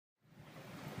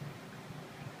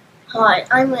Hi,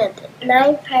 I'm Landon. And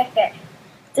I'm Parker.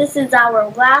 This is our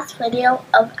last video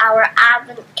of our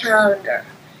Advent calendar.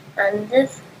 And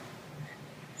this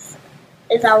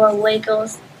is our Lego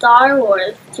Star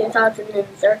Wars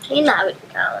 2013 Advent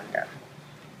calendar.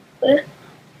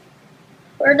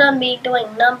 We're going to be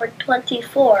doing number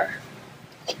 24.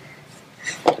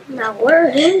 Now, where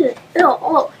is it?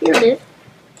 Oh, here it is.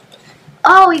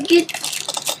 Oh, we get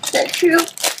the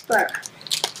trooper.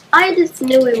 I just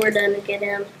knew we were going to get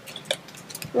him.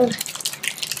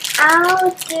 I'll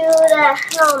do the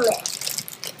helmet.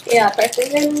 Yeah, Parker's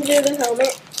going to do the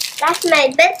helmet. That's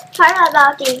my best part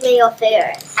about these Lego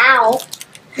figures. Ow.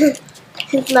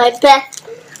 It's my best.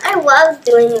 I love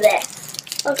doing this.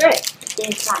 Oh, great.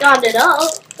 Got it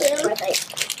out.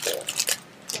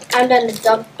 I'm going to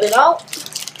dump it out.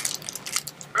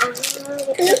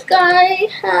 This guy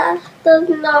does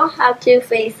not have two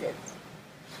faces.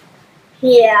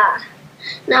 Yeah.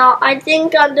 Now, I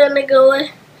think I'm going to go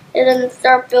ahead and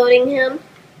start building him.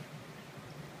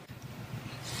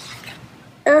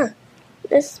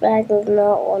 This bag does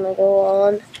not want to go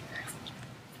on.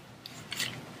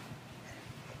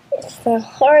 It's the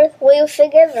hardest wheel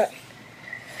fig ever.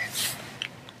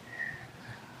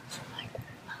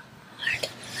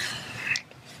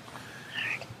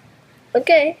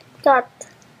 Okay, got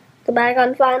the bag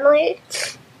on finally.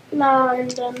 Now I'm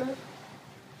gonna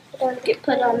get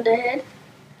put on the head.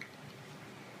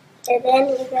 And then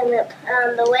you're gonna put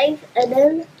on the legs, and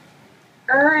then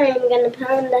I'm gonna put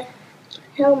on the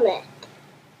helmet.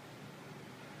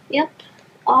 Yep,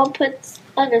 I'll put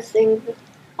other things.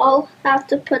 I'll have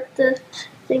to put the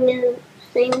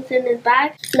things in his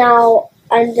bag. Now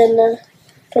I'm gonna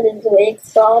put his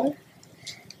legs on.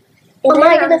 Oh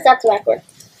my goodness, that's backwards.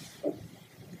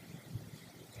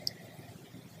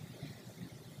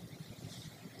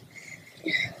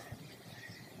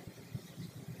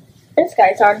 This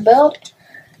guy's hard built.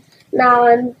 Now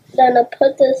I'm gonna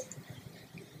put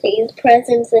these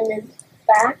presents in his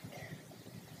back.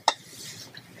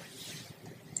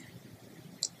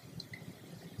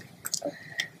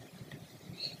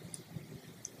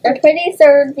 I'm pretty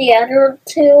sure the other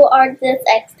two are just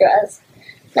extras.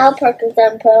 Now Parker's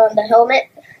gonna put on the helmet.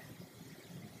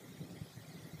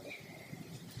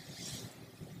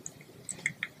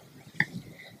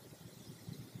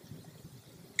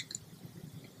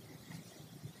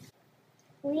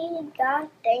 We got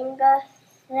Denga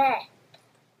set.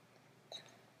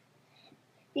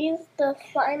 He's the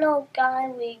final guy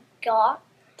we got.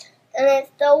 And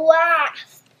it's the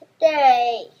last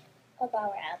day of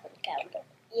our Advent calendar.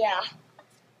 Yeah.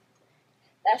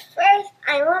 But first,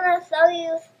 I want to show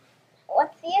you.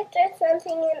 Let's see if there's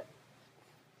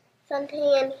something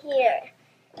in here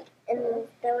in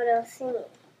the little scene.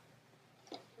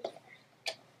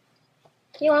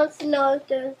 He wants to know if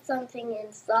there's something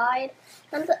inside.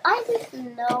 And I just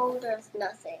know there's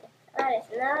nothing. I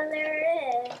just know there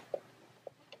is.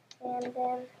 And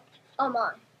then, oh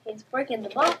my, he's breaking the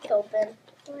box open.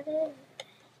 What is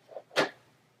it?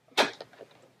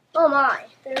 Oh my,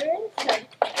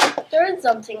 there is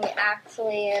something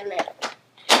actually in it.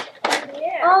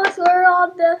 Yeah. Oh, it's where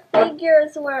all the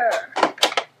figures were.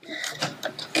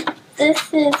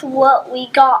 This is what we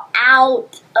got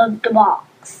out of the box.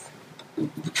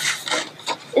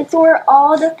 It's where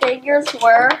all the figures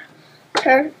were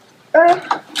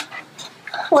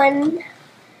when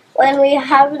we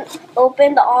haven't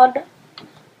opened all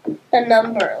the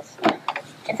numbers.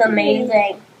 It's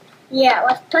amazing. Yeah,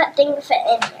 let's put things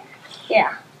in here.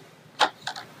 Yeah.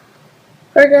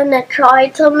 We're gonna try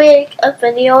to make a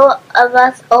video of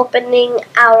us opening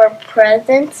our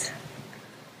presents.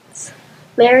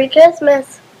 Merry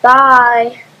Christmas.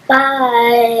 Bye.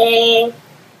 Bye.